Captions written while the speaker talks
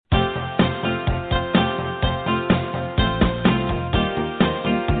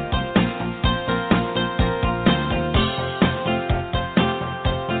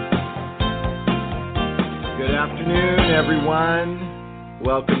everyone.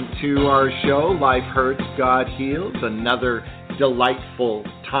 Welcome to our show, Life Hurts, God Heals. Another delightful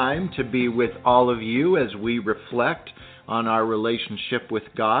time to be with all of you as we reflect on our relationship with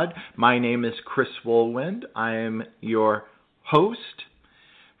God. My name is Chris Woolwind. I am your host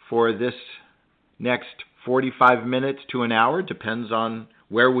for this next 45 minutes to an hour. Depends on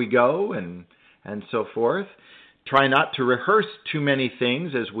where we go and so forth. Try not to rehearse too many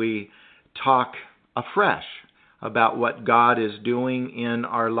things as we talk afresh about what God is doing in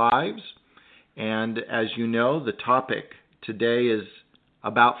our lives. And as you know, the topic today is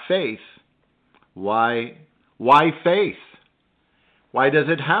about faith. Why faith? Why does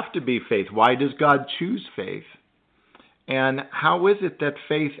it have to be faith? Why does God choose faith? And how is it that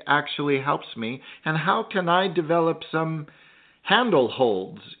faith actually helps me? And how can I develop some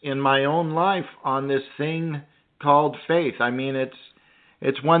handleholds in my own life on this thing called faith? I mean,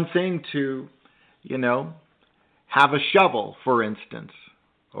 it's one thing to, have a shovel, for instance,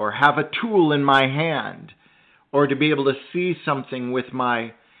 or have a tool in my hand, or to be able to see something with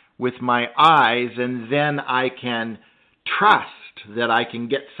my eyes, and then I can trust that I can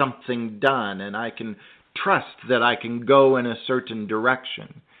get something done, and I can trust that I can go in a certain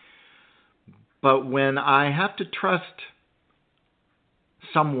direction. But when I have to trust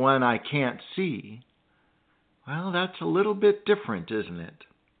someone I can't see, well, that's a little bit different, isn't it?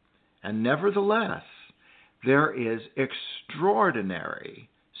 And nevertheless, there is extraordinary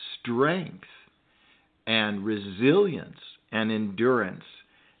strength and resilience and endurance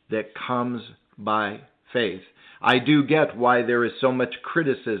that comes by faith. I do get why there is so much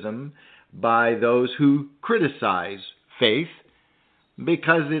criticism by those who criticize faith,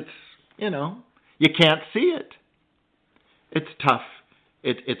 because it's, you can't see it. It's tough.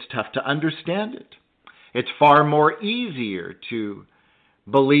 It's tough to understand it. It's far more easier to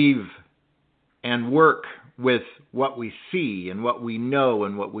believe and work with what we see and what we know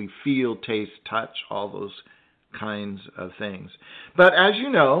and what we feel, taste, touch, all those kinds of things. But as you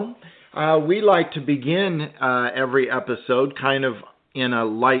know, we like to begin every episode kind of in a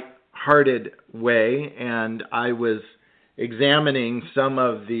light-hearted way, and I was examining some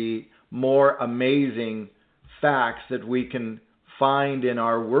of the more amazing facts that we can find in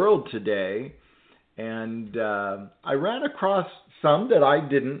our world today, and I ran across some that I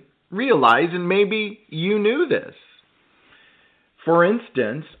didn't realize, and maybe you knew this. For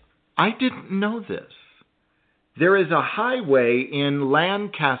instance, I didn't know this. There is a highway in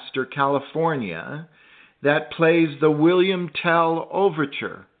Lancaster, California, that plays the William Tell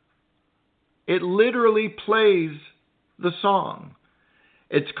Overture. It literally plays the song.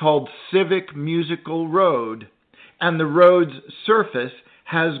 It's called Civic Musical Road, and the road's surface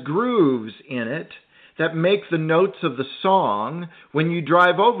has grooves in it that make the notes of the song when you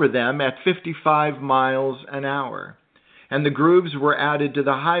drive over them at 55 miles an hour. And the grooves were added to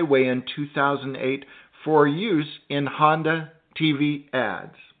the highway in 2008 for use in Honda TV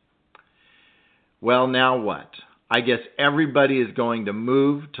ads. Well, now what? I guess everybody is going to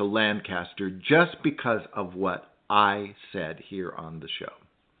move to Lancaster just because of what I said here on the show.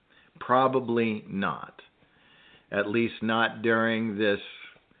 Probably not. At least not during this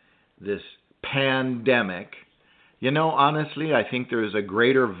pandemic. Honestly, I think there is a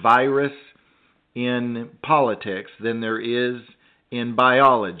greater virus in politics than there is in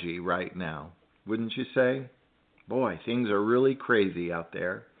biology right now. Wouldn't you say? Boy, things are really crazy out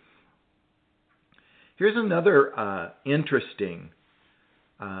there. Here's another interesting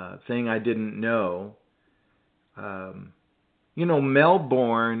thing I didn't know.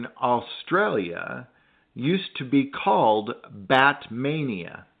 Melbourne, Australia used to be called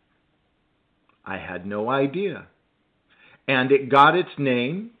Batmania. I had no idea. And it got its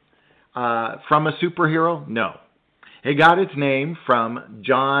name from a superhero? No. It got its name from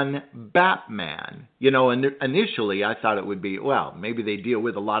John Batman. Initially I thought it would be, maybe they deal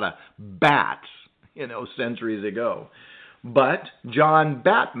with a lot of bats, centuries ago. But John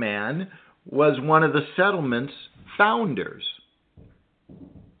Batman was one of the settlement's founders.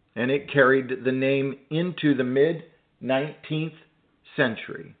 And it carried the name into the mid-19th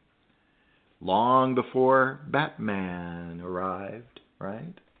century. Long before Batman arrived,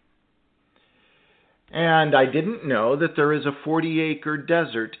 right? And I didn't know that there is a 40-acre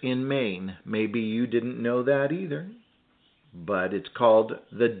desert in Maine. Maybe you didn't know that either. But it's called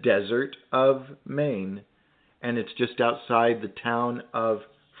the Desert of Maine. And it's just outside the town of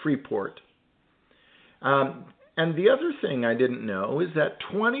Freeport. And the other thing I didn't know is that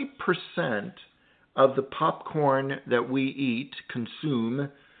 20% of the popcorn that we eat, consume,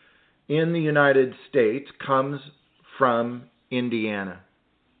 in the United States comes from Indiana.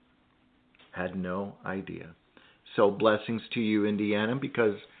 Had no idea. So blessings to you, Indiana,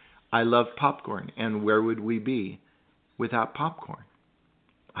 because I love popcorn. And where would we be without popcorn?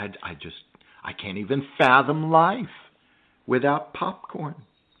 I can't even fathom life without popcorn.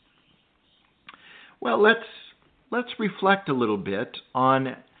 Well, let's reflect a little bit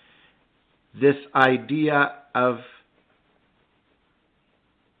on this idea of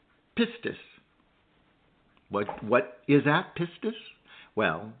pistis. What is that, pistis?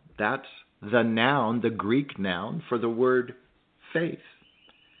 Well, that's the noun, the Greek noun for the word faith.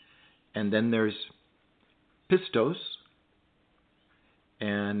 And then there's pistos,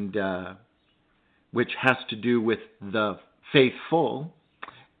 and which has to do with the faithful.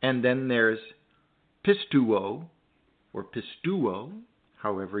 And then there's pistuo, or pistuo,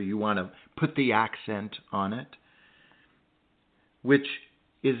 however you want to put the accent on it, which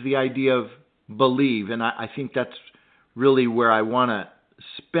is the idea of believe. And I think that's really where I want to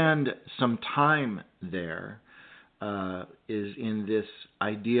spend some time there, is in this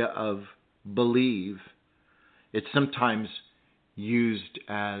idea of believe. It's sometimes used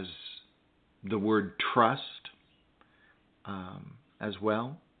as the word trust as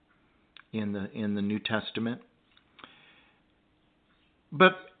well in the New Testament.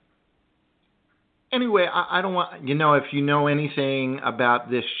 But anyway, I don't want, if you know anything about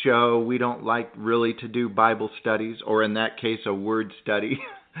this show, we don't like really to do Bible studies, or in that case, a word study.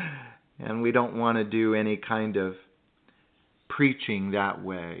 And we don't want to do any kind of preaching that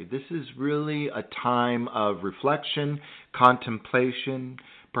way. This is really a time of reflection, contemplation,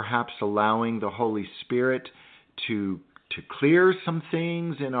 perhaps allowing the Holy Spirit to clear some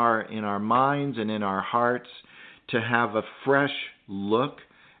things in our minds and in our hearts, to have a fresh look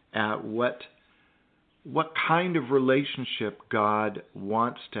at what kind of relationship God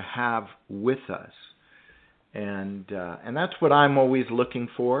wants to have with us. And that's what I'm always looking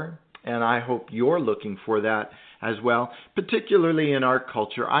for, and I hope you're looking for that as well, particularly in our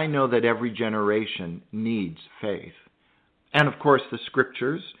culture. I know that every generation needs faith. And of course, the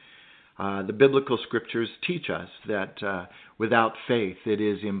scriptures, the biblical scriptures teach us that without faith it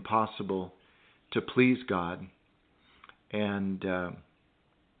is impossible to please God. And,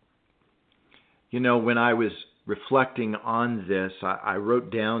 when I was reflecting on this, I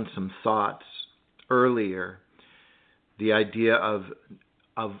wrote down some thoughts earlier. The idea of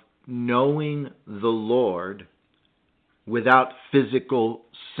knowing the Lord without physical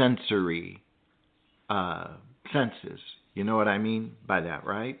sensory senses. You know what I mean by that,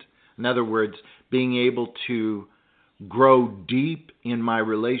 right? In other words, being able to grow deep in my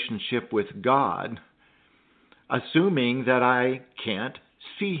relationship with God, assuming that I can't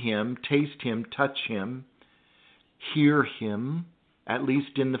see Him, taste Him, touch Him, hear Him, at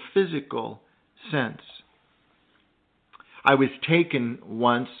least in the physical sense. I was taken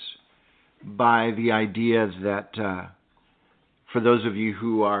once by the idea that for those of you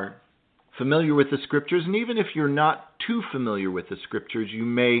who are familiar with the Scriptures, and even if you're not too familiar with the Scriptures, you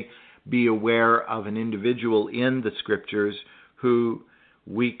may be aware of an individual in the Scriptures who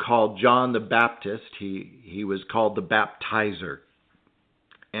we call John the Baptist. He was called the Baptizer.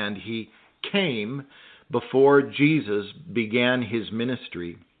 And he came before Jesus began his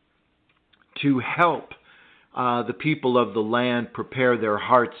ministry to help the people of the land prepare their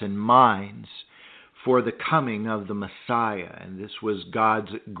hearts and minds for the coming of the Messiah. And this was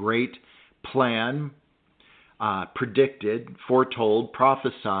God's great plan, predicted, foretold,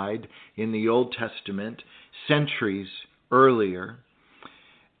 prophesied in the Old Testament centuries earlier.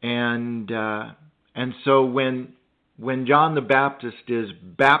 And so when John the Baptist is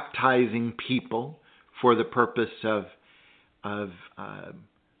baptizing people for the purpose of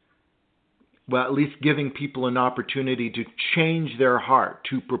at least giving people an opportunity to change their heart,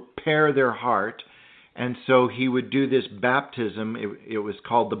 to prepare their heart. And so he would do this baptism. It was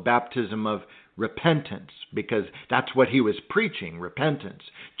called the baptism of repentance, because that's what he was preaching, repentance.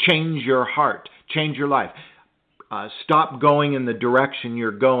 Change your heart, change your life. Stop going in the direction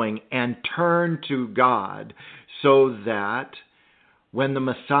you're going and turn to God, so that when the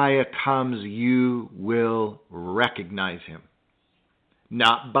Messiah comes, you will recognize Him.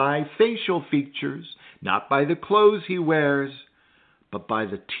 Not by facial features, not by the clothes He wears, but by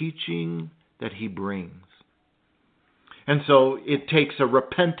the teaching that He brings. And so it takes a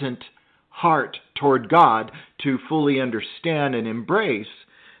repentant heart toward God to fully understand and embrace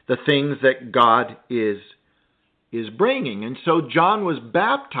the things that God is bringing. And so John was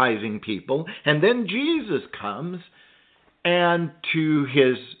baptizing people, and then Jesus comes, and to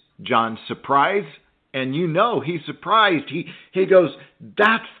John's surprise, and he's surprised. He goes,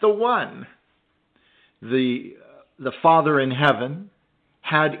 "That's the one." The Father in heaven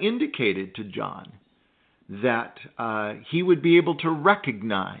had indicated to John that he would be able to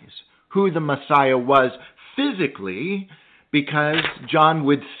recognize who the Messiah was physically, because John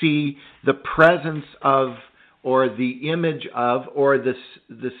would see the presence of, or the image of, or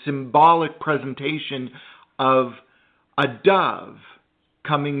the symbolic presentation of a dove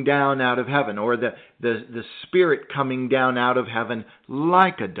coming down out of heaven, or the Spirit coming down out of heaven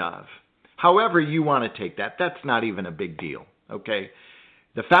like a dove. However you want to take that, that's not even a big deal, okay?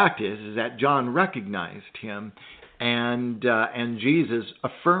 The fact is that John recognized him, and Jesus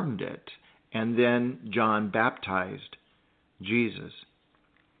affirmed it, and then John baptized Jesus.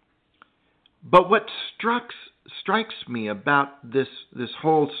 But what strikes me about this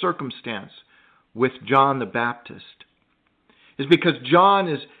whole circumstance with John the Baptist is because John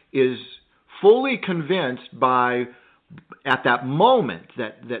is fully convinced at that moment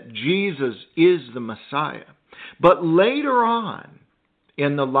that Jesus is the Messiah. But later on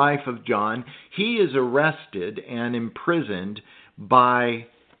in the life of John, he is arrested and imprisoned by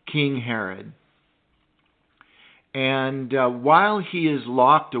King Herod. And while he is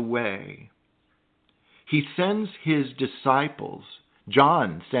locked away, he sends his disciples,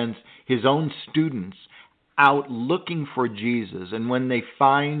 John sends his own students out looking for Jesus. And when they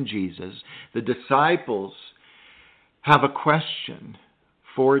find Jesus, the disciples have a question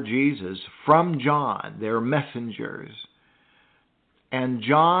for Jesus from John, their messengers. And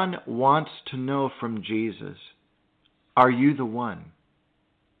John wants to know from Jesus, are you the one?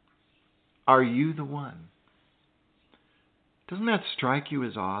 Are you the one? Doesn't that strike you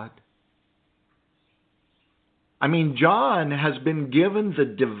as odd? I mean, John has been given the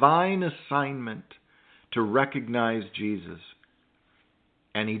divine assignment to recognize Jesus.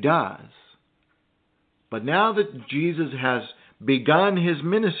 And he does. But now that Jesus has begun his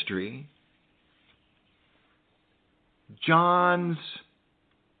ministry, John's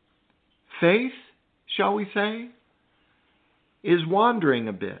faith, shall we say, is wandering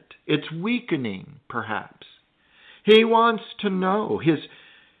a bit. It's weakening, perhaps. He wants to know his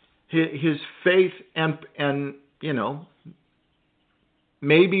faith, and you know,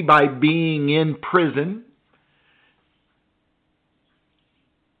 maybe by being in prison,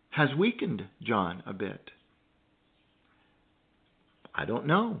 has weakened John a bit. I don't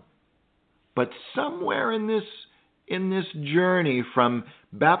know. But somewhere in this journey from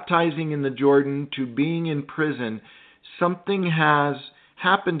baptizing in the Jordan to being in prison, something has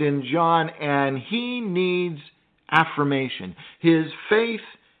happened in John, and he needs affirmation. His faith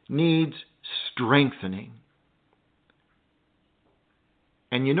needs strengthening.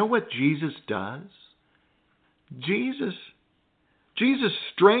 And you know what Jesus does? Jesus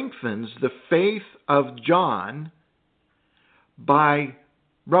strengthens the faith of John by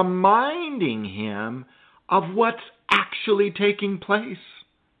reminding him of what's actually taking place.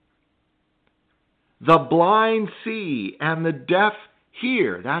 The blind see and the deaf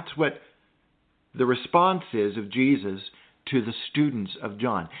hear. That's what the response is of Jesus to the students of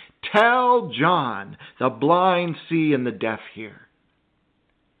John. Tell John, the blind see and the deaf hear.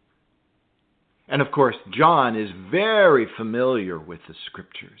 And of course, John is very familiar with the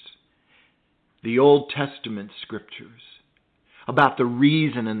Scriptures, the Old Testament Scriptures, about the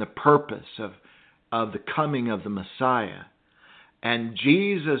reason and the purpose of the coming of the Messiah. And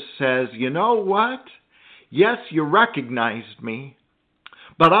Jesus says, you know what? Yes, you recognized me,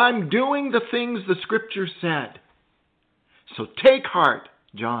 but I'm doing the things the Scripture said. So take heart,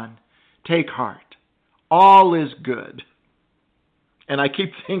 John. Take heart. All is good. And I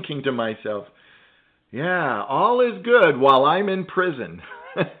keep thinking to myself, yeah, all is good while I'm in prison.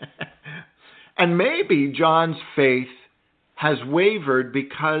 And maybe John's faith has wavered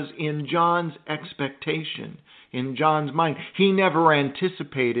because in John's expectation, in John's mind, he never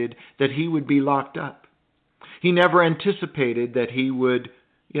anticipated that he would be locked up. He never anticipated that he would,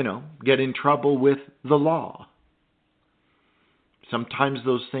 get in trouble with the law. Sometimes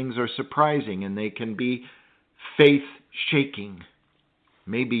those things are surprising and they can be faith-shaking.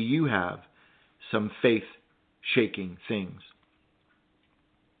 Maybe you have some faith-shaking things.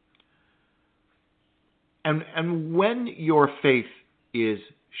 And when your faith is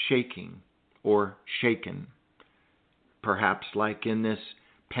shaking or shaken, perhaps like in this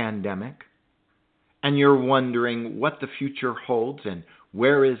pandemic, and you're wondering what the future holds and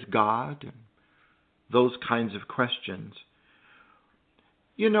where is God, and those kinds of questions.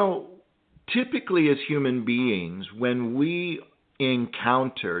 Typically as human beings, when we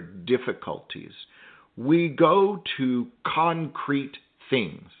encounter difficulties, we go to concrete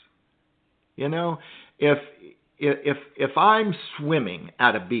things. If I'm swimming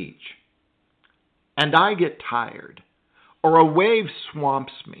at a beach and I get tired or a wave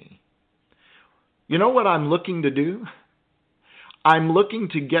swamps me, You know what I'm looking to do? I'm looking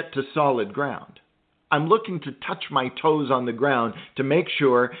to get to solid ground. I'm looking to touch my toes on the ground to make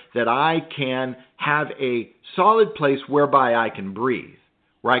sure that I can have a solid place whereby I can breathe,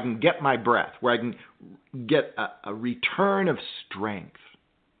 where I can get my breath, where I can get a return of strength.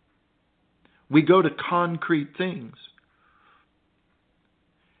 We go to concrete things.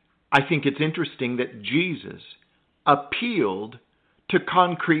 I think it's interesting that Jesus appealed to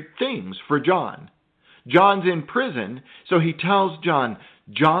concrete things for John. John's in prison, so he tells John,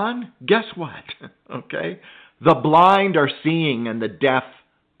 John, guess what? Okay? The blind are seeing and the deaf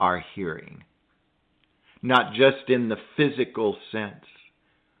are hearing. Not just in the physical sense,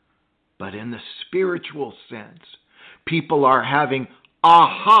 but in the spiritual sense. People are having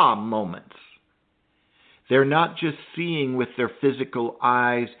aha moments. They're not just seeing with their physical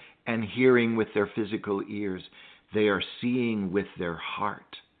eyes and hearing with their physical ears. They are seeing with their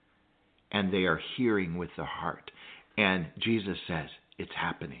heart. And they are hearing with the heart. And Jesus says, it's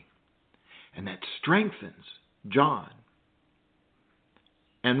happening. And that strengthens John.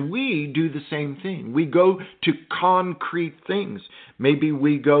 And we do the same thing. We go to concrete things. Maybe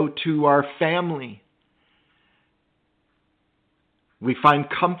we go to our family. We find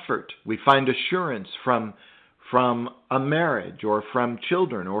comfort. We find assurance from a marriage or from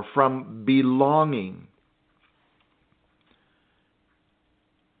children or from belonging.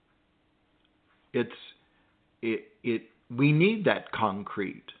 We need that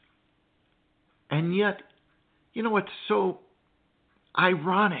concrete. And yet, you know what's so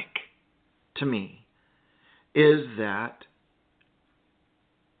ironic to me is that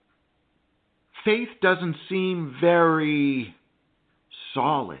faith doesn't seem very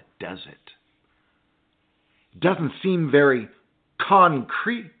solid, does it? It doesn't seem very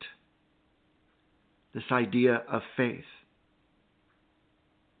concrete, this idea of faith.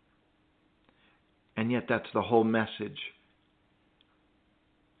 And yet that's the whole message,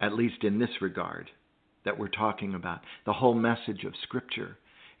 at least in this regard, that we're talking about. The whole message of Scripture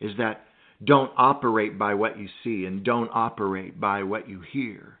is that don't operate by what you see and don't operate by what you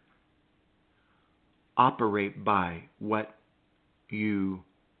hear. Operate by what you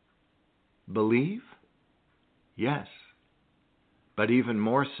believe? Yes. But even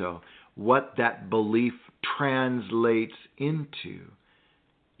more so, what that belief translates into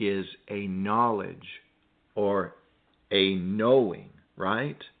is a knowledge or a knowing,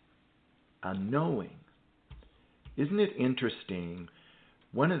 right? A knowing. Isn't it interesting?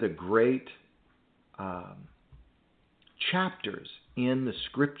 One of the great chapters in the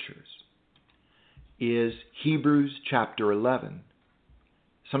Scriptures is Hebrews chapter 11.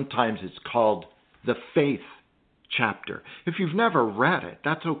 Sometimes it's called the faith chapter. If you've never read it,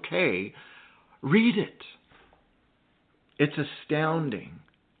 that's okay. Read it. It's astounding.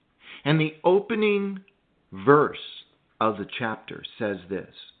 And the opening verse of the chapter says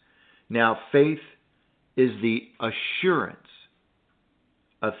this: now faith is the assurance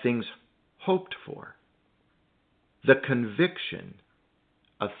of things hoped for, the conviction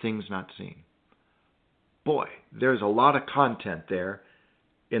of things not seen. Boy, there's a lot of content there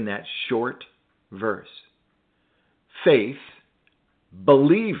in that short verse. Faith,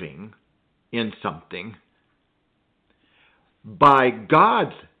 believing in something by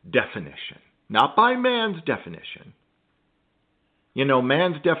God's definition, not by man's definition. You know,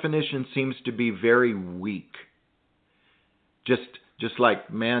 man's definition seems to be very weak. Just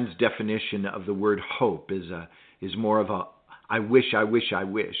like man's definition of the word hope is more of a I wish.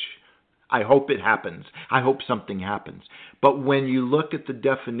 I hope it happens. I hope something happens. But when you look at the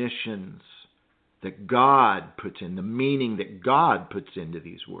definitions that God puts in, the meaning that God puts into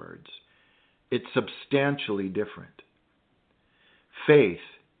these words, it's substantially different. Faith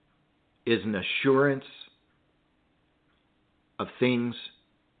is an assurance of things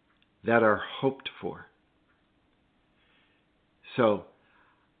that are hoped for. So,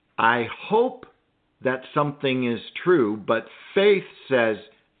 I hope that something is true, but faith says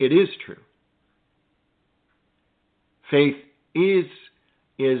it is true. Faith is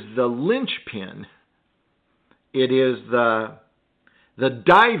the linchpin. It is the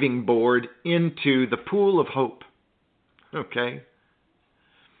diving board into the pool of hope. Okay?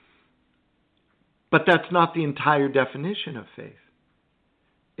 But that's not the entire definition of faith.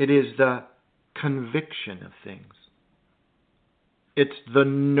 It is the conviction of things. It's the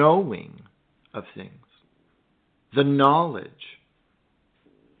knowing of things. The knowledge.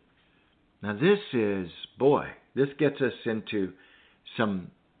 Now this gets us into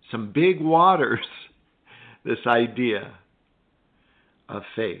some big waters, this idea of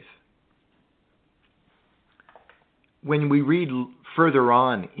faith. When we read further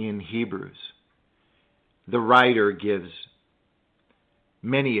on in Hebrews, the writer gives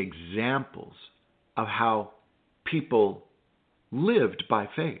many examples of how people lived by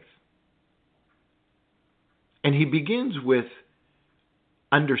faith. And he begins with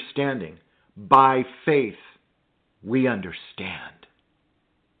understanding. By faith, we understand.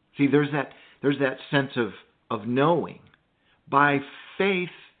 See, there's that sense of knowing. By faith,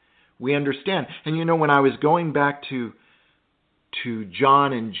 we understand. And you know, when I was going back to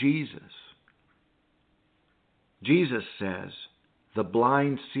John and Jesus says, the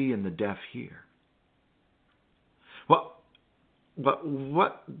blind see and the deaf hear. Well,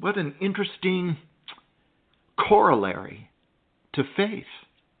 what an interesting corollary to faith,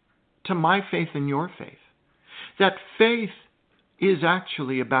 to my faith and your faith. That faith is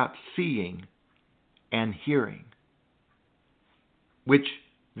actually about seeing and hearing, which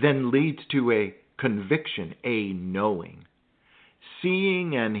then leads to a conviction, a knowing.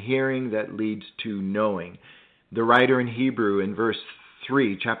 Seeing and hearing that leads to knowing. The writer in Hebrew in verse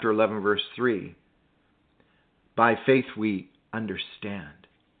 3, chapter 11, verse 3, by faith we understand.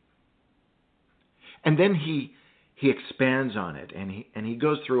 And then he expands on it, and he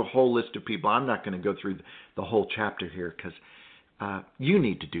goes through a whole list of people. I'm not going to go through the whole chapter here because you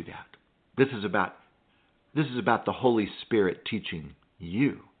need to do that. This is about the Holy Spirit teaching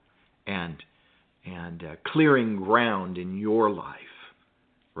you and clearing ground in your life,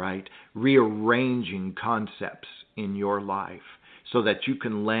 right? Rearranging concepts in your life so that you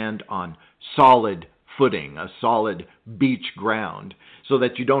can land on solid footing, a solid beach ground, so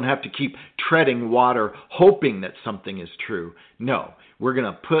that you don't have to keep treading water hoping that something is true. No, we're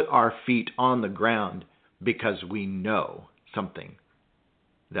going to put our feet on the ground because we know something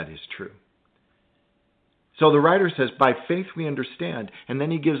that is true. So the writer says, by faith we understand. And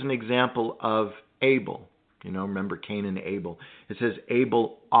then he gives an example of Abel. You know, remember Cain and Abel. It says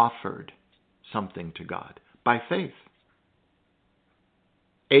Abel offered something to God by faith.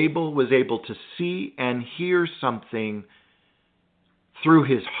 Abel was able to see and hear something through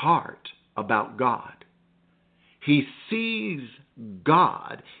his heart about God. He sees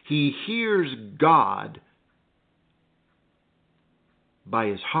God. He hears God by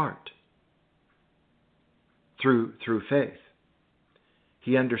his heart through faith.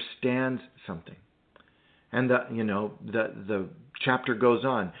 He understands something. And the chapter goes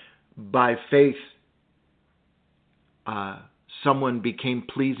on. By faith, someone became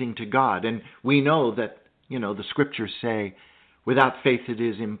pleasing to God. And we know that, the scriptures say, without faith it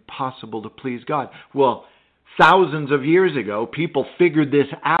is impossible to please God. Well, thousands of years ago, people figured this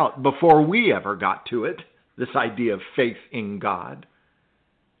out before we ever got to it, this idea of faith in God.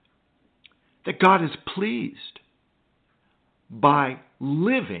 That God is pleased by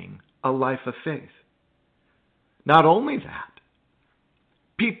living a life of faith. Not only that,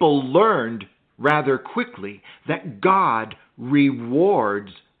 people learned rather quickly that God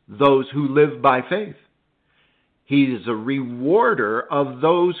rewards those who live by faith. He is a rewarder of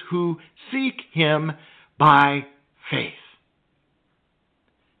those who seek him by faith.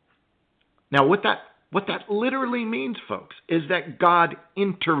 Now, what that literally means, folks, is that God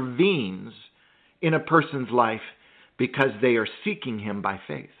intervenes in a person's life because they are seeking him by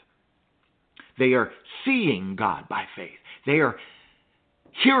faith. They are seeing God by faith. They are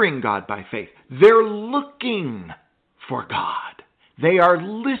hearing God by faith. They're looking for God. They are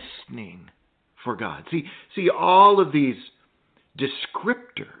listening for God. See all of these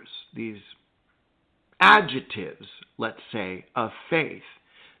descriptors, these adjectives, let's say, of faith.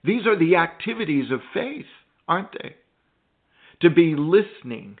 These are the activities of faith, aren't they? To be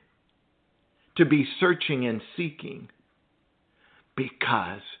listening, to be searching and seeking.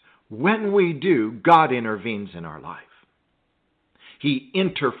 Because when we do, God intervenes in our life. He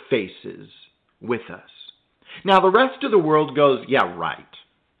interfaces with us. Now, the rest of the world goes, yeah, right.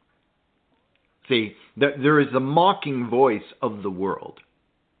 See, there is the mocking voice of the world.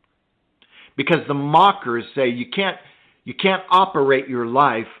 Because the mockers say you can't operate your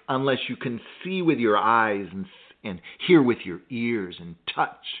life unless you can see with your eyes and hear with your ears and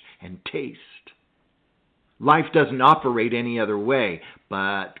touch and taste. Life doesn't operate any other way.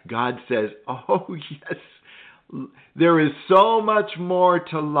 But God says, oh yes, there is so much more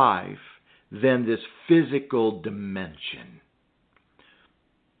to life than this physical dimension.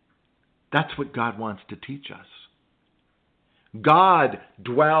 That's what God wants to teach us. God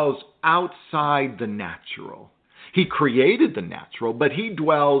dwells outside the natural. He created the natural, but he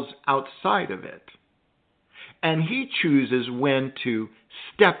dwells outside of it. And he chooses when to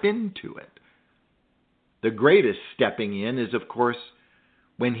step into it. The greatest stepping in is, of course,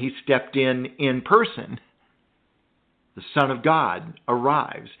 when he stepped in person. The Son of God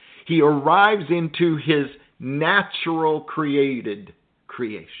arrives. He arrives into his natural created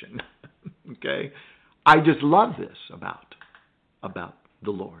creation. Okay? I just love this about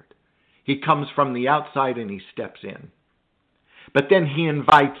the Lord. He comes from the outside and he steps in. But then he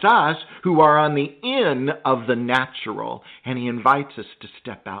invites us who are on the in of the natural, and he invites us to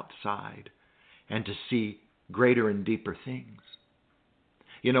step outside and to see greater and deeper things.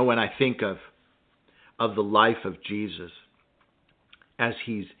 You know, when I think of the life of Jesus as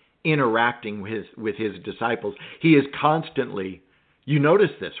he's interacting with his disciples, he is constantly, you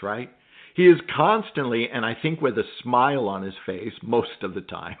notice this, right? He is constantly, and I think with a smile on his face most of the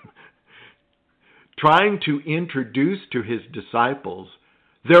time, trying to introduce to his disciples,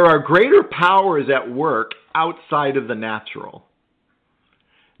 there are greater powers at work outside of the natural.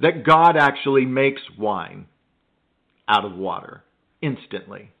 That God actually makes wine out of water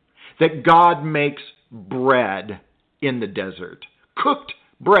instantly. That God makes bread in the desert. Cooked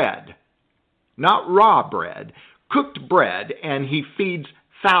bread. Not raw bread. Cooked bread, and he feeds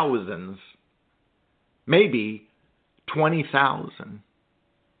thousands. Maybe 20,000.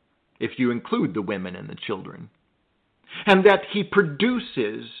 If you include the women and the children. And that he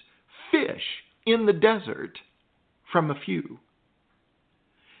produces fish in the desert from a few.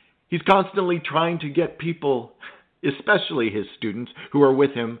 He's constantly trying to get people, especially his students who are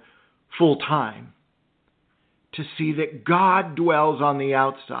with him full time, to see that God dwells on the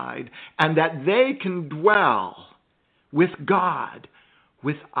outside and that they can dwell with God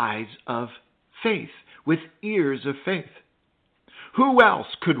with eyes of faith, with ears of faith. Who else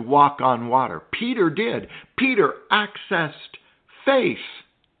could walk on water? Peter did. Peter accessed faith.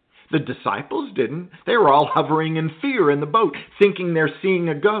 The disciples didn't. They were all hovering in fear in the boat, thinking they're seeing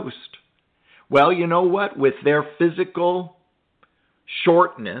a ghost. Well, you know what? With their physical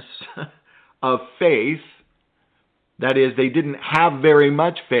shortness of faith, that is, they didn't have very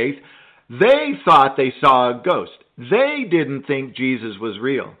much faith, they thought they saw a ghost. They didn't think Jesus was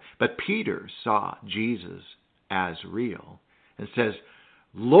real. But Peter saw Jesus as real. And says,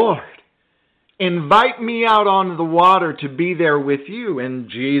 Lord, invite me out on the water to be there with you.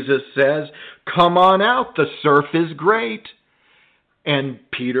 And Jesus says, come on out, the surf is great. And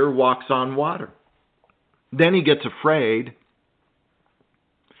Peter walks on water. Then he gets afraid.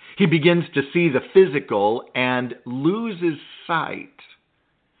 He begins to see the physical and loses sight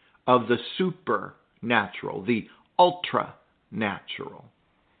of the supernatural, the ultra-natural.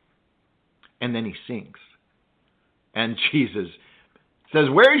 And then he sinks. And Jesus says,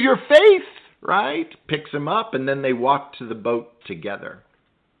 where's your faith? Right? Picks him up, and then they walk to the boat together.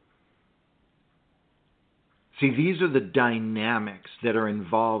 See, these are the dynamics that are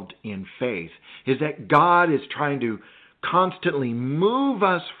involved in faith, is that God is trying to constantly move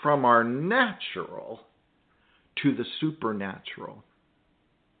us from our natural to the supernatural.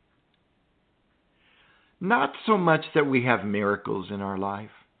 Not so much that we have miracles in our life.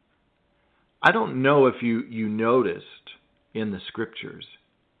 I don't know if you noticed in the scriptures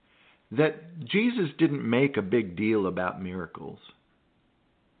that Jesus didn't make a big deal about miracles.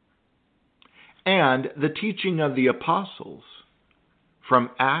 And the teaching of the apostles from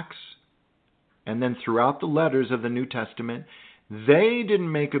Acts and then throughout the letters of the New Testament, they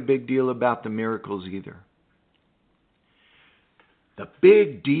didn't make a big deal about the miracles either. The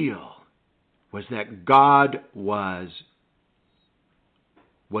big deal was that God was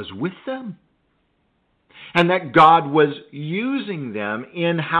with them. And that God was using them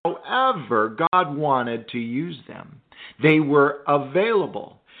in however God wanted to use them. They were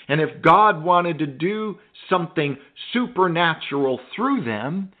available. And if God wanted to do something supernatural through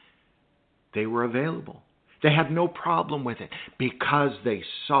them, they were available. They had no problem with it because they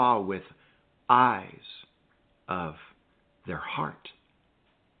saw with eyes of their heart.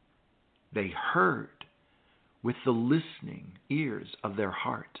 They heard with the listening ears of their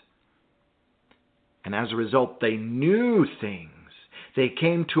heart. And as a result, they knew things. They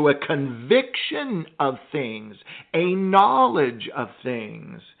came to a conviction of things, a knowledge of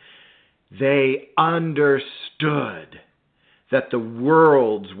things. They understood that the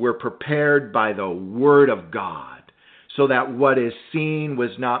worlds were prepared by the Word of God, so that what is seen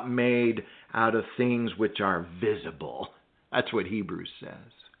was not made out of things which are visible. That's what Hebrews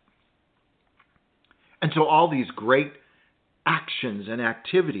says. And so all these great actions and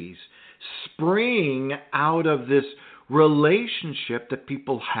activities spring out of this relationship that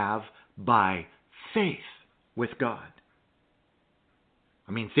people have by faith with God.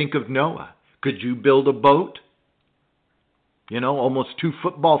 I mean, think of Noah. Could you build a boat? Almost 2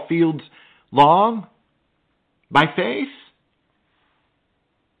 football fields long by faith?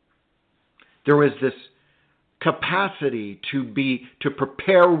 There was this capacity to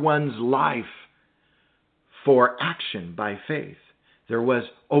prepare one's life for action by faith. There was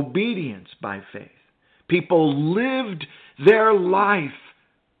obedience by faith. People lived their life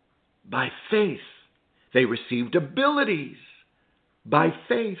by faith. They received abilities by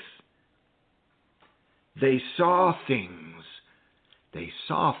faith. They saw things. They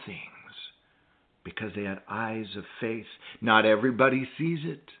saw things because they had eyes of faith. Not everybody sees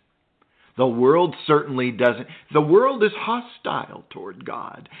it. The world certainly doesn't. The world is hostile toward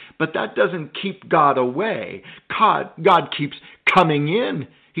God, but that doesn't keep God away. God keeps coming in.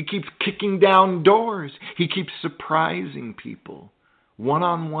 He keeps kicking down doors. He keeps surprising people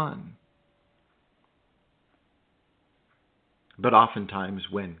one-on-one. But oftentimes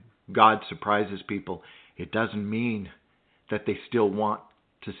when God surprises people, it doesn't mean that they still want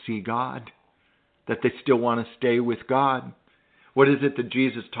to see God, that they still want to stay with God. What is it that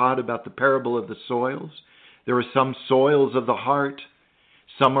Jesus taught about the parable of the soils? There are some soils of the heart.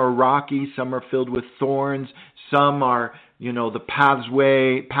 Some are rocky, some are filled with thorns, some are,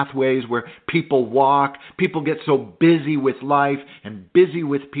 the pathways where people walk. People get so busy with life and busy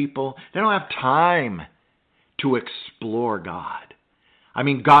with people, they don't have time to explore God. I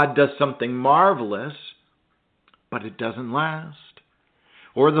mean, God does something marvelous, but it doesn't last.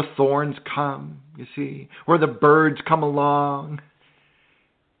 Or the thorns come, you see, or the birds come along.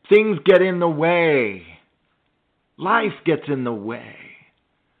 Things get in the way. Life gets in the way.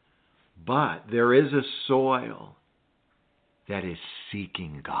 But there is a soil that is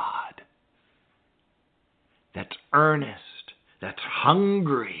seeking God, that's earnest, that's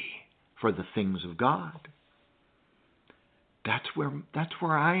hungry for the things of God. That's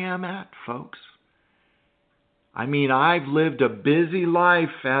where I am at, folks. I mean, I've lived a busy life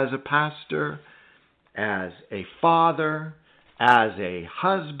as a pastor, as a father, as a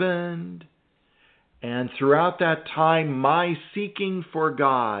husband, and throughout that time, my seeking for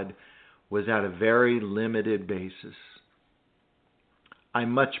God was at a very limited basis. I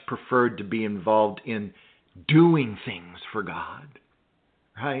much preferred to be involved in doing things for God,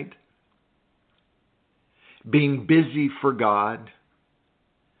 right? Being busy for God,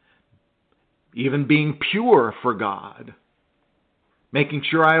 even being pure for God, making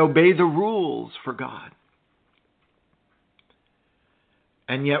sure I obey the rules for God.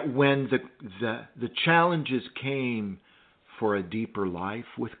 And yet when the challenges came for a deeper life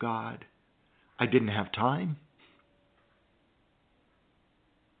with God, I didn't have time.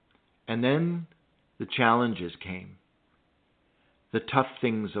 And then the challenges came. The tough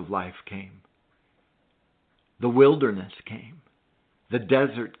things of life came. The wilderness came. The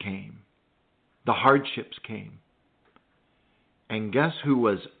desert came. The hardships came. And guess who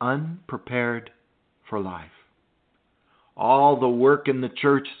was unprepared for life? All the work in the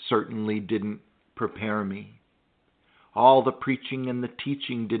church certainly didn't prepare me. All the preaching and the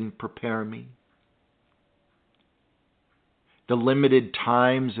teaching didn't prepare me. The limited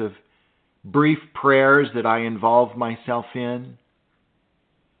times of brief prayers that I involved myself in,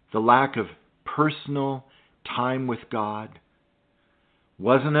 the lack of personal time with God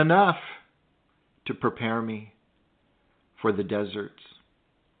wasn't enough to prepare me for the deserts,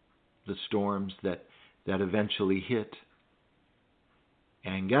 the storms that eventually hit.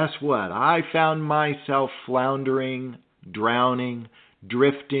 And guess what? I found myself floundering, drowning,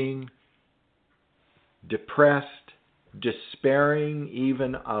 drifting, depressed, despairing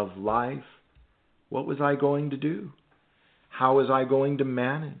even of life. What was I going to do? How was I going to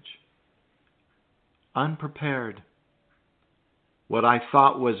manage? Unprepared. What I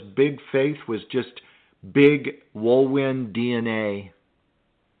thought was big faith was just big whirlwind DNA.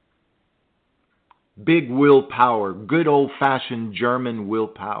 Big willpower, good old-fashioned German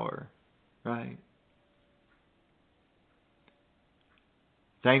willpower, right?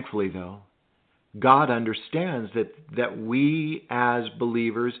 Thankfully, though, God understands that we as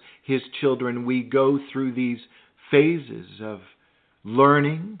believers, His children, we go through these phases of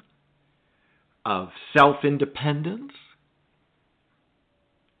learning, of self-independence,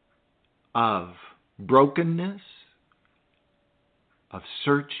 of brokenness, of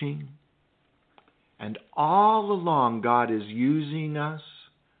searching. And all along, God is using us.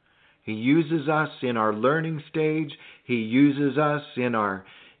 He uses us in our learning stage. He uses us in our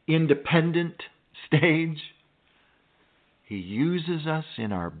independent stage. He uses us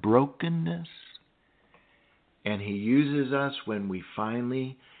in our brokenness. And He uses us when we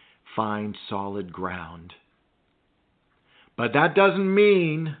finally find solid ground. But that doesn't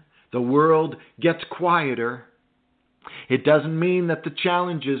mean the world gets quieter. It doesn't mean that the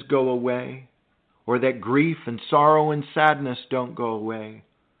challenges go away, or that grief and sorrow and sadness don't go away.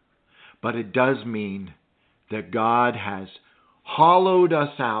 But it does mean that God has hollowed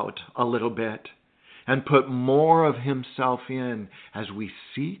us out a little bit. and put more of himself in as we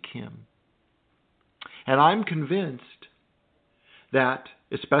seek him. And I'm convinced that,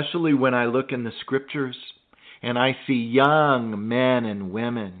 especially when I look in the scriptures and I see young men and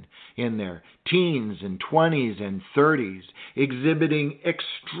women in their teens and 20s and 30s exhibiting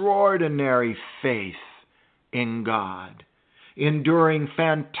extraordinary faith in God, enduring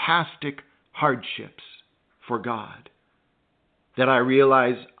fantastic hardships for God, that I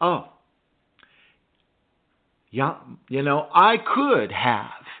realize, I could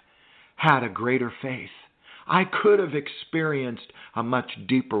have had a greater faith. I could have experienced a much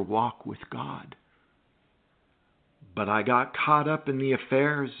deeper walk with God. But I got caught up in the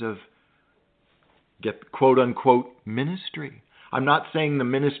affairs of, quote unquote, ministry. I'm not saying the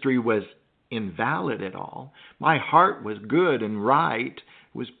ministry was invalid at all. My heart was good and right,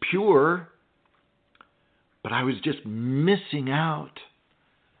 was pure, but I was just missing out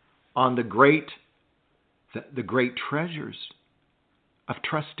on the great treasures of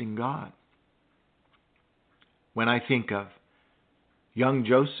trusting God. When I think of young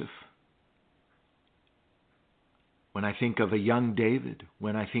Joseph, when I think of a young David,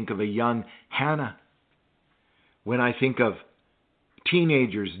 when I think of a young Hannah, when I think of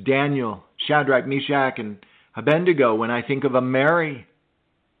teenagers, Daniel, Shadrach, Meshach, and Abednego, when I think of a Mary,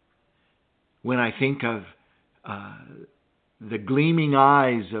 when I think of the gleaming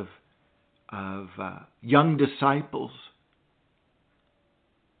eyes of young disciples,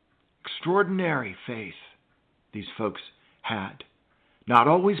 extraordinary faith these folks had. Not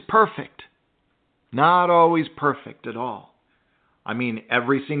always perfect. Not always perfect at all. I mean,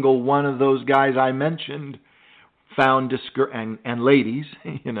 every single one of those guys I mentioned found and ladies,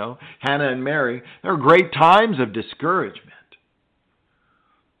 Hannah and Mary, there were great times of discouragement.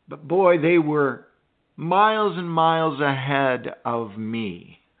 But boy, they were miles and miles ahead of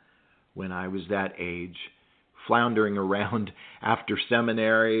me when I was that age, floundering around after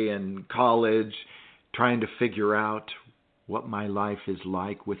seminary and college, trying to figure out what my life is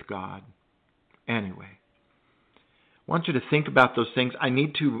like with God. Anyway, I want you to think about those things. I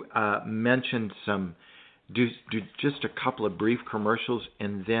need to mention do just a couple of brief commercials,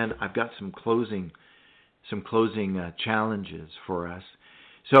 and then I've got some closing challenges for us.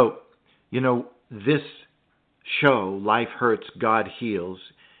 So, this show, Life Hurts, God Heals,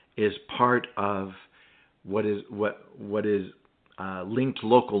 is part of what is Linked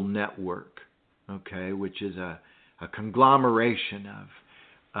Local Network, okay, which is a conglomeration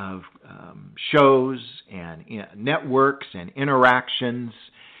of shows and networks and interactions,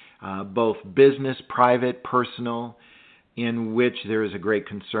 both business, private, personal, in which there is a great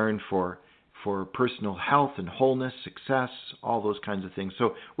concern for personal health and wholeness, success, all those kinds of things.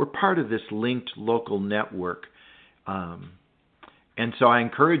 So we're part of this Linked Local Network. And so I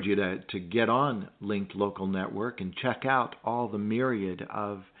encourage you to get on Linked Local Network and check out all the myriad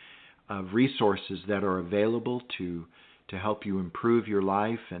of resources that are available to help you improve your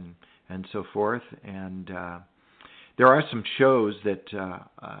life and so forth. And there are some shows that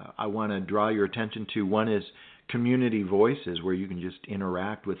I want to draw your attention to. One is Community Voices, where you can just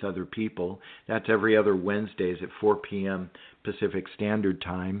interact with other people. That's every other Wednesdays at 4 p.m. Pacific Standard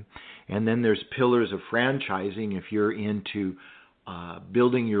Time. And then there's Pillars of Franchising, if you're into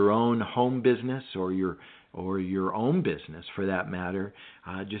building your own home business or your own business for that matter.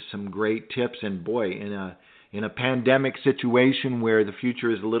 Just some great tips. And boy, in a pandemic situation where the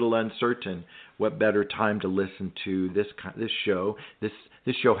future is a little uncertain, what better time to listen to this show? This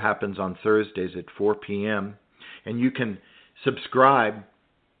show happens on Thursdays at 4 p.m. And you can subscribe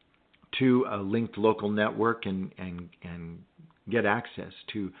to a Linked Local Network and get access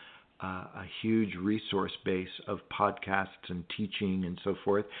to a huge resource base of podcasts and teaching and so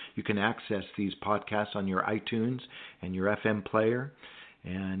forth. You can access these podcasts on your iTunes and your FM player.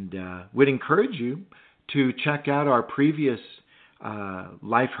 And would encourage you to check out our previous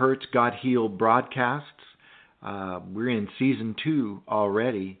Life Hurts, God Heal broadcasts. We're in season 2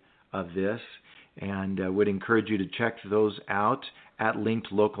 already of this, and would encourage you to check those out at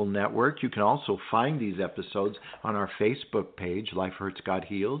Linked Local Network. You can also find these episodes on our Facebook page, Life Hurts, God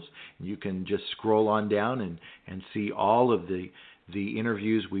Heals. You can just scroll on down and see all of the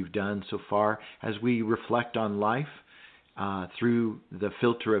interviews we've done so far as we reflect on life through the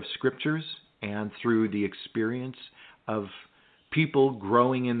filter of scriptures and through the experience of people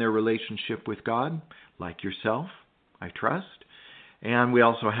growing in their relationship with God, like yourself, I trust. And we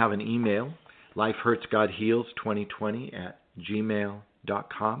also have an email, lifehurtsgodheals2020 at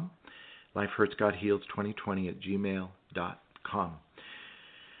gmail.com. lifehurtsgodheals2020 at gmail.com.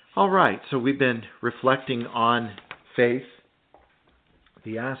 All right, so we've been reflecting on faith,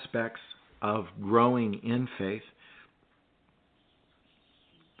 the aspects of growing in faith,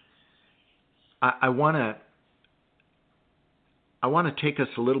 I want to take us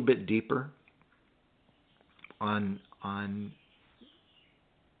a little bit deeper on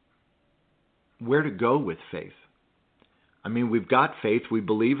where to go with faith. I mean, we've got faith. We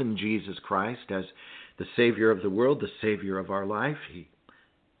believe in Jesus Christ as the Savior of the world, the Savior of our life.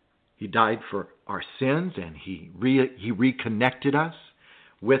 He died for our sins, and He reconnected us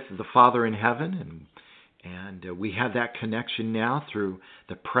with the Father in heaven, and we have that connection now through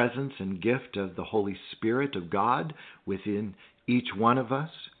the presence and gift of the Holy Spirit of God within each one of us.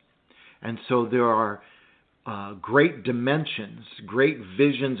 And so there are great dimensions, great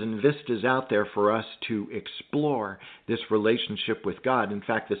visions and vistas out there for us to explore this relationship with God. In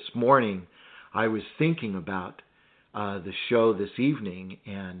fact, this morning I was thinking about the show this evening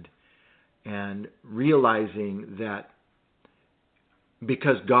and realizing that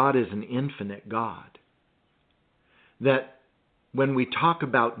because God is an infinite God, that when we talk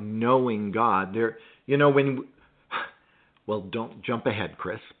about knowing God, well, don't jump ahead,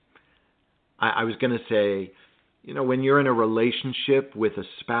 Chris. I was going to say, when you're in a relationship with a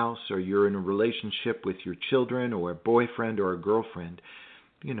spouse, or you're in a relationship with your children or a boyfriend or a girlfriend,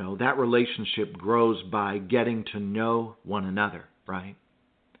 that relationship grows by getting to know one another, right?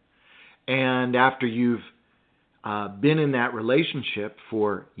 And after you've been in that relationship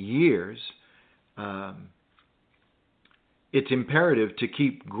for years, it's imperative to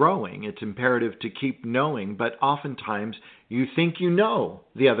keep growing. It's imperative to keep knowing. But oftentimes you think you know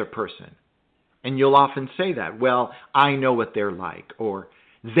the other person. And you'll often say that, well, I know what they're like, or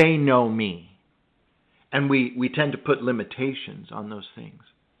they know me. And we tend to put limitations on those things.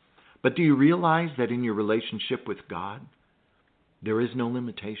 But do you realize that in your relationship with God, there is no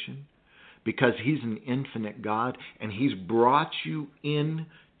limitation? Because He's an infinite God, and He's brought you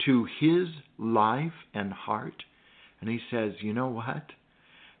into His life and heart. And He says, you know what?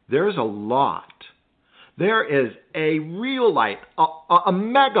 There's a lot. There is a real light, a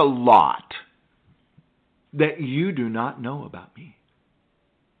mega lot that you do not know about me.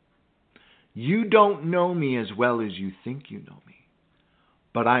 You don't know me as well as you think you know me.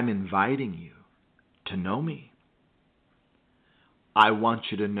 But I'm inviting you to know me. I want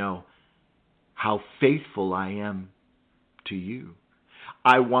you to know how faithful I am to you.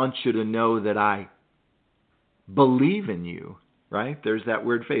 I want you to know that I believe in you, right? There's that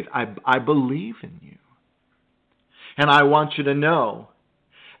word faith. I believe in you. And I want you to know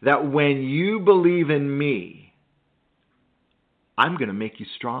that when you believe in me, I'm going to make you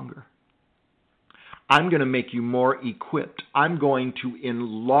stronger. I'm going to make you more equipped. I'm going to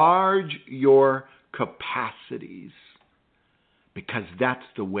enlarge your capacities because that's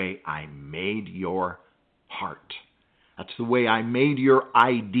the way I made your heart. That's the way I made your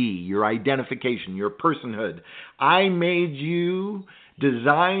ID, your identification, your personhood. I made you,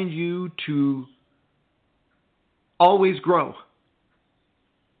 designed you to always grow.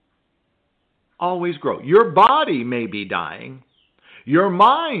 Always grow. Your body may be dying. Your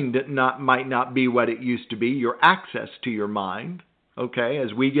mind might not be what it used to be, your access to your mind. Okay,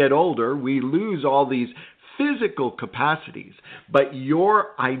 as we get older, we lose all these physical capacities. But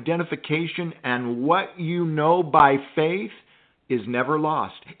your identification and what you know by faith is never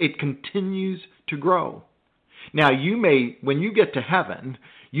lost. It continues to grow. Now, when you get to heaven,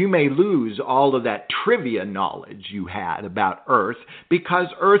 you may lose all of that trivia knowledge you had about earth because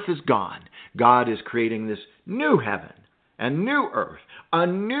earth is gone. God is creating this new heaven and new earth, a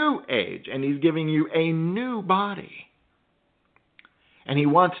new age, and He's giving you a new body. And He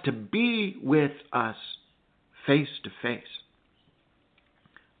wants to be with us face to face.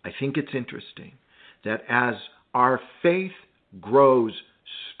 I think it's interesting that as our faith grows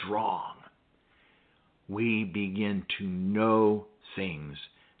strong, we begin to know things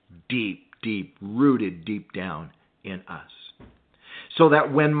deep, rooted deep down in us. So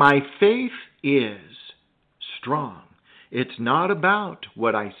that when my faith is strong, it's not about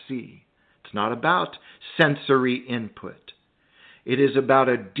what I see. It's not about sensory input. It is about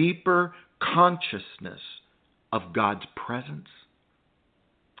a deeper consciousness of God's presence.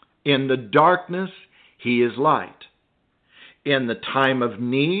 In the darkness, He is light. In the time of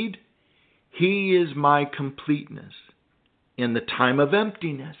need, He is my completeness. In the time of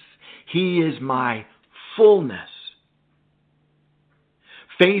emptiness, He is my fullness.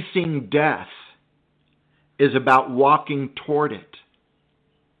 Facing death is about walking toward it,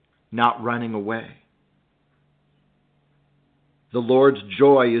 not running away. The Lord's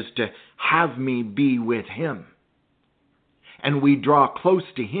joy is to have me be with Him. And we draw close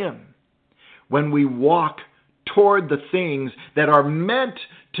to Him when we walk toward the things that are meant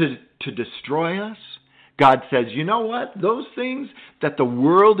to destroy us, God says, you know what? Those things that the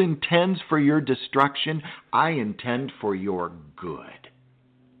world intends for your destruction, I intend for your good.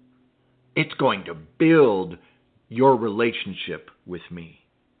 It's going to build your relationship with me.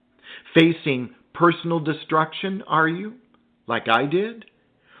 Facing personal destruction, are you? Like I did?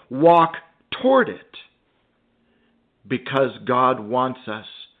 Walk toward it. Because God wants us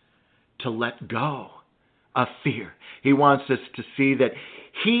to let go of fear. He wants us to see that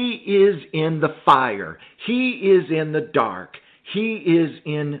He is in the fire. He is in the dark. He is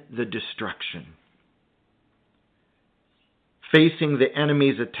in the destruction. Facing the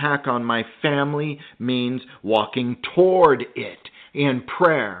enemy's attack on my family means walking toward it in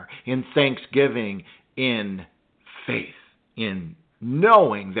prayer, in thanksgiving, in faith, in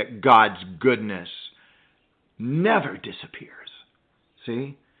knowing that God's goodness never disappears.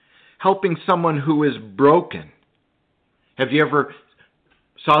 See? Helping someone who is broken. Have you ever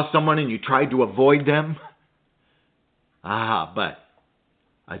saw someone and you tried to avoid them? But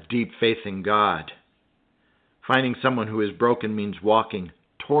a deep faith in God. Finding someone who is broken means walking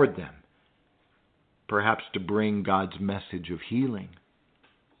toward them, perhaps to bring God's message of healing.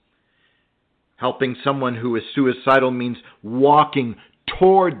 Helping someone who is suicidal means walking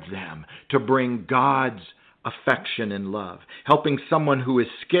toward them to bring God's affection and love. Helping someone who is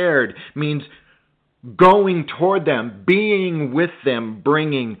scared means going toward them, being with them,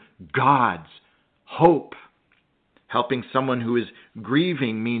 bringing God's hope. Helping someone who is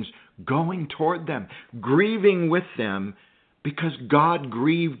grieving means going toward them, grieving with them, because God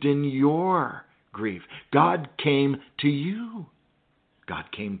grieved in your grief. God came to you. God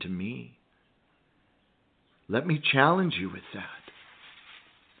came to me. Let me challenge you with that.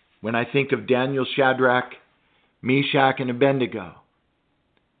 When I think of Daniel, Shadrach, Meshach, and Abednego,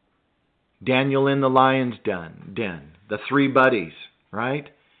 Daniel in the lion's den, the three buddies, right?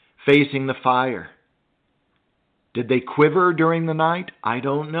 Facing the fire. Did they quiver during the night? I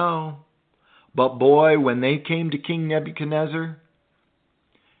don't know. But boy, when they came to King Nebuchadnezzar,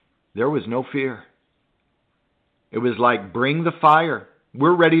 there was no fear. It was like, bring the fire.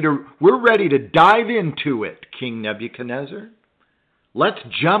 We're ready to dive into it, King Nebuchadnezzar. Let's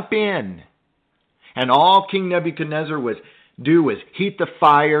jump in. And all King Nebuchadnezzar would do was heat the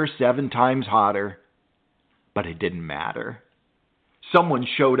fire 7 times hotter. But it didn't matter. Someone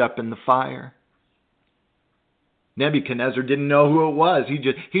showed up in the fire. Nebuchadnezzar didn't know who it was.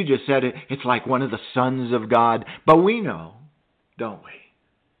 He just said it's like one of the sons of God. But we know, don't we?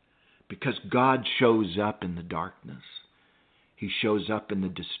 Because God shows up in the darkness. He shows up in the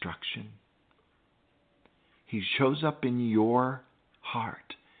destruction. He shows up in your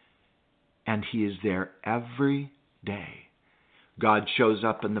heart. And He is there every day. God shows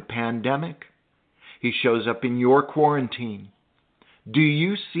up in the pandemic. He shows up in your quarantine. Do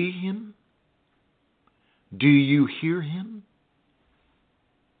you see Him? Do you hear Him?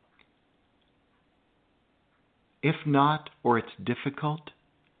 If not, or it's difficult,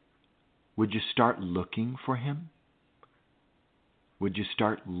 would you start looking for Him? Would you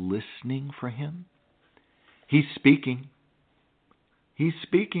start listening for Him? He's speaking. He's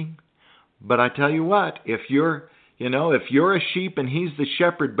speaking. But I tell you what, if you're a sheep and He's the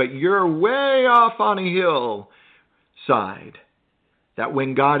shepherd, but you're way off on a hillside, that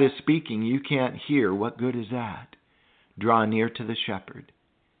when God is speaking, you can't hear, what good is that? Draw near to the shepherd.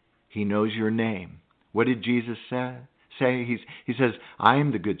 He knows your name. What did Jesus say? He says, I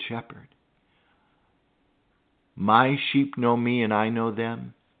am the good shepherd. My sheep know me and I know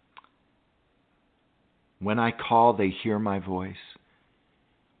them. When I call, they hear my voice.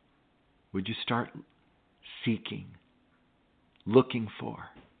 Would you start seeking, looking for,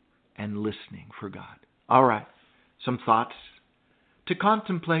 and listening for God? All right, some thoughts to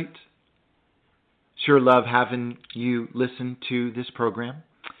contemplate. Sure love having you listen to this program,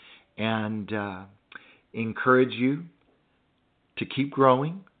 and encourage you to keep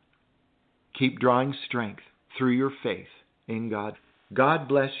growing, keep drawing strength through your faith in God. God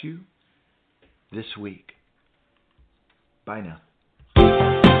bless you this week. Bye now.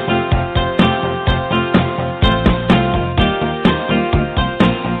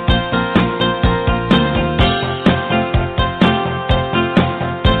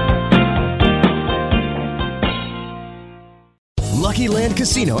 Lucky Land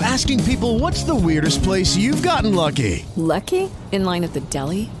Casino, asking people, what's the weirdest place you've gotten lucky? Lucky? In line at the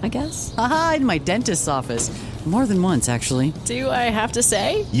deli, I guess? Aha, in my dentist's office. More than once, actually. Do I have to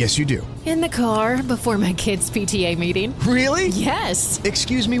say? Yes, you do. In the car before my kids' PTA meeting. Really? Yes.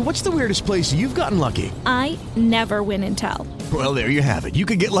 Excuse me, what's the weirdest place you've gotten lucky? I never win and tell. Well, there you have it. You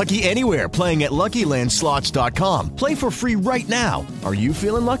can get lucky anywhere, playing at LuckyLandSlots.com. Play for free right now. Are you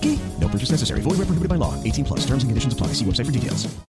feeling lucky? No purchase necessary. Void where prohibited by law. 18+. Terms and conditions apply. See website for details.